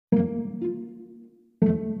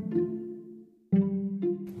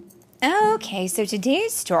Okay, so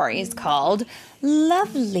today's story is called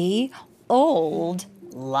Lovely Old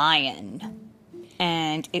Lion.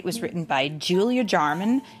 And it was written by Julia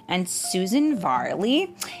Jarman and Susan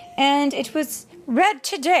Varley. And it was read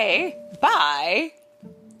today by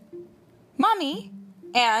Mommy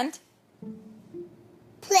and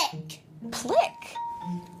Plick. Plick.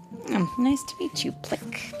 Nice to meet you,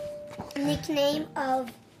 Plick. Nickname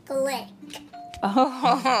of Glick.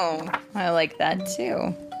 Oh, I like that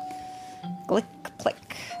too. Glick,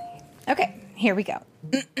 Plick. Okay, here we go.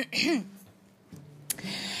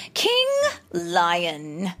 King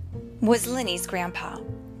Lion was Lenny's grandpa.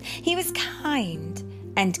 He was kind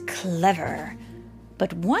and clever.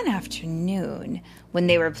 But one afternoon, when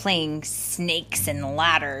they were playing snakes and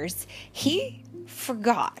ladders, he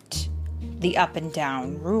forgot the up and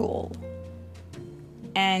down rule.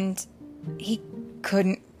 And he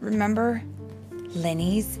couldn't remember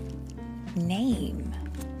Lenny's name.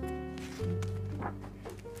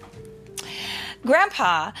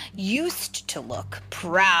 Grandpa used to look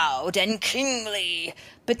proud and kingly,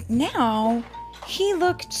 but now he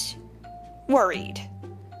looked worried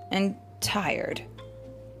and tired.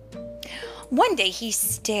 One day he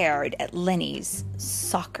stared at Lenny's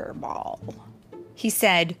soccer ball. He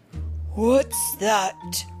said, "What's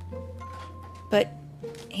that?" But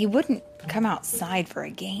he wouldn't come outside for a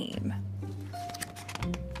game.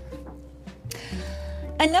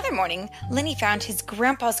 Another morning, Lenny found his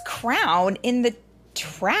grandpa's crown in the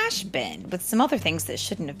trash bin with some other things that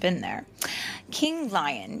shouldn't have been there. King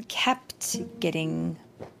Lion kept getting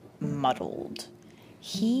muddled.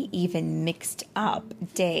 He even mixed up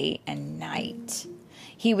day and night.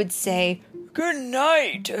 He would say, "Good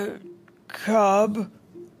night, cub,"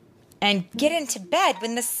 and get into bed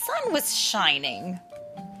when the sun was shining.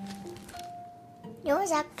 It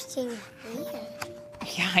was acting weird.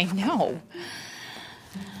 Yeah, I know.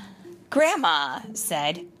 Grandma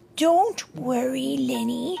said, "Don't worry,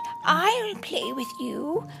 Lenny. I'll play with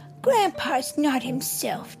you. Grandpa's not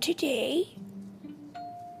himself today."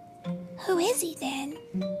 "Who is he then?"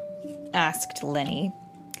 asked Lenny.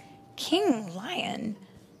 King Lion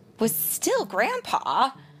was still Grandpa,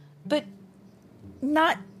 but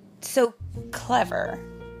not so clever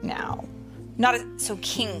now. Not so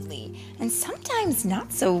kingly, and sometimes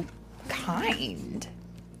not so kind.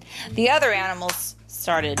 The other animals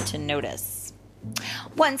started to notice.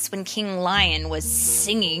 Once, when King Lion was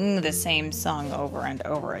singing the same song over and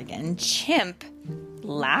over again, Chimp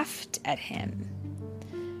laughed at him.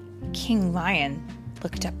 King Lion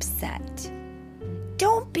looked upset.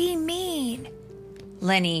 "Don't be mean,"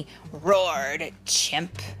 Lenny roared at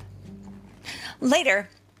Chimp. Later,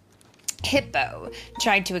 Hippo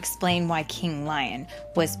tried to explain why King Lion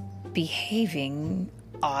was behaving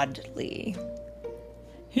oddly.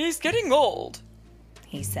 "He's getting old,"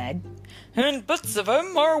 he said, "and bits of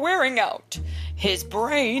him are wearing out. His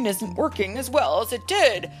brain isn't working as well as it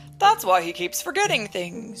did. That's why he keeps forgetting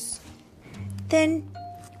things." "Then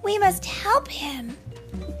we must help him,"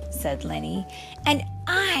 said Lenny, "and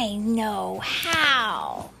I know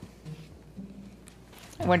how."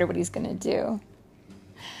 I wonder what he's going to do.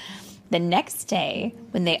 The next day,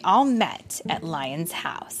 when they all met at Lion's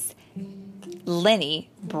house, Lenny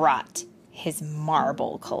brought his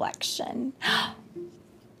marble collection.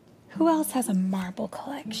 Who else has a marble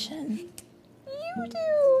collection? You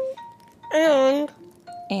do. And?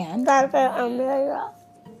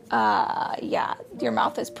 Yeah, your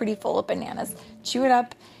mouth is pretty full of bananas. Chew it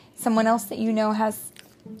up. Someone else that you know has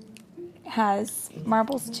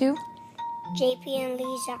marbles too? JP and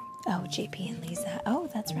Lisa. Oh, JP and Lisa. Oh,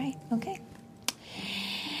 that's right. Okay.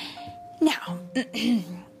 Now,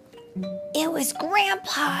 it was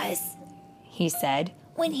Grandpa's, he said,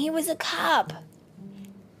 when he was a cub.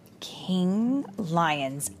 King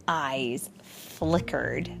Lion's eyes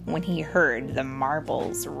flickered when he heard the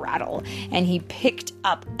marbles rattle, and he picked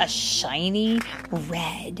up a shiny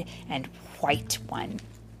red and white one.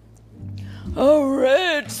 "A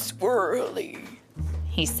red squirrely,"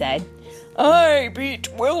 he said. "I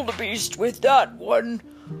beat Wildebeest with that one.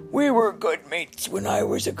 We were good mates when I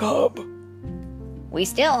was a cub." "We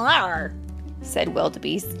still are," said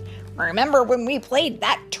Wildebeest. "Remember when we played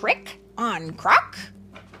that trick on Croc?"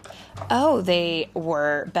 Oh, they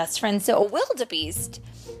were best friends. So a wildebeest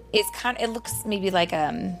is it looks maybe like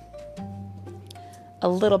a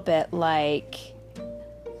little bit like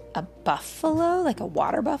a buffalo, like a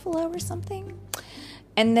water buffalo or something.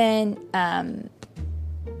 And then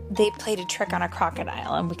they played a trick on a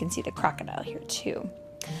crocodile, and we can see the crocodile here too.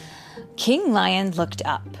 King Lion looked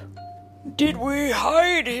up. "Did we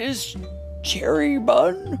hide his cherry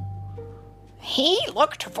bun?" "He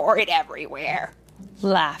looked for it everywhere,"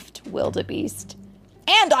 laughed Wildebeest.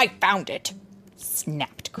 "And I found it,"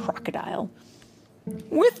 snapped Crocodile.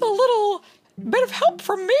 "With a little bit of help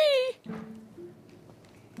from me,"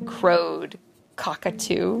 crowed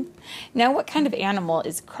Cockatoo. Now, what kind of animal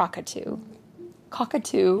is Cockatoo?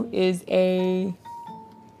 Cockatoo is a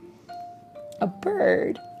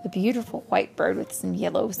bird, a beautiful white bird with some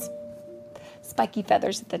yellow spiky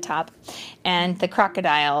feathers at the top. And the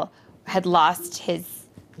crocodile had lost his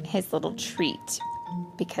little treat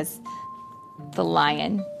because the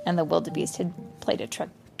lion and the wildebeest had played a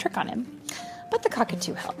trick on him. But the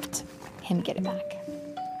cockatoo helped him get it back.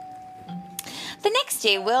 The next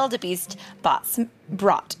day, Wildebeest brought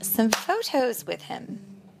some photos with him.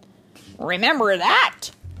 "Remember that?"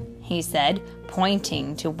 he said,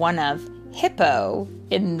 pointing to one of Hippo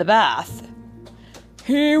in the bath.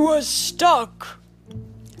 "He was stuck,"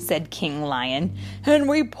 said King Lion, "and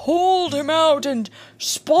we pulled him out and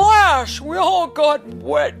splash, we all got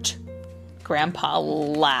wet." Grandpa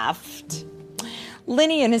laughed.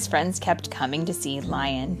 Lenny and his friends kept coming to see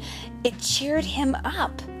Lion. It cheered him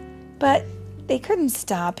up, but they couldn't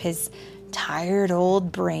stop his tired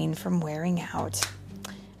old brain from wearing out.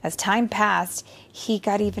 As time passed, he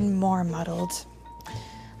got even more muddled.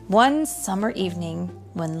 One summer evening,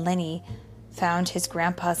 when Lenny found his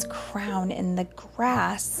grandpa's crown in the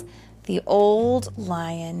grass, the old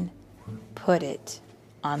lion put it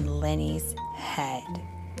on Lenny's head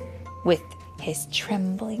with his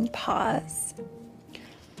trembling paws.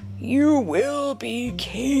 "You will be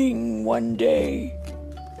king one day,"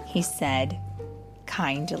 he said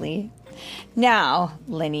kindly. Now,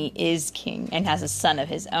 Lenny is king and has a son of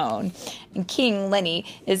his own. And King Lenny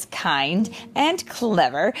is kind and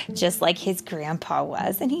clever, just like his grandpa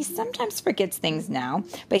was. And he sometimes forgets things now,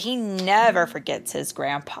 but he never forgets his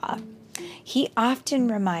grandpa. He often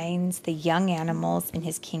reminds the young animals in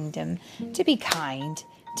his kingdom to be kind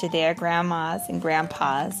to their grandmas and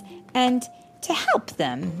grandpas and to help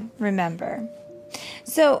them remember.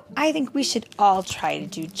 So I think we should all try to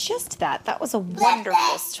do just that. That was a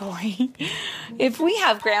wonderful story. If we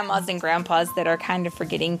have grandmas and grandpas that are kind of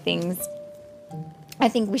forgetting things, I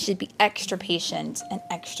think we should be extra patient and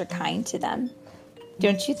extra kind to them.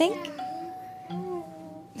 Don't you think?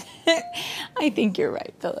 I think you're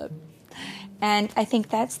right, Philip. And I think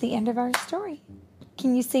that's the end of our story.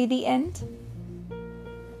 Can you say the end?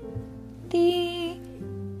 The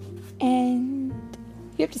end.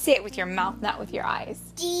 You have to say it with your mouth, not with your eyes.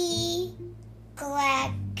 The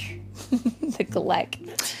Gleck.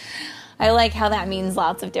 I like how that means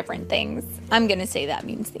lots of different things. I'm going to say that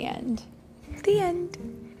means the end. The end.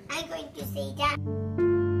 I'm going to say that.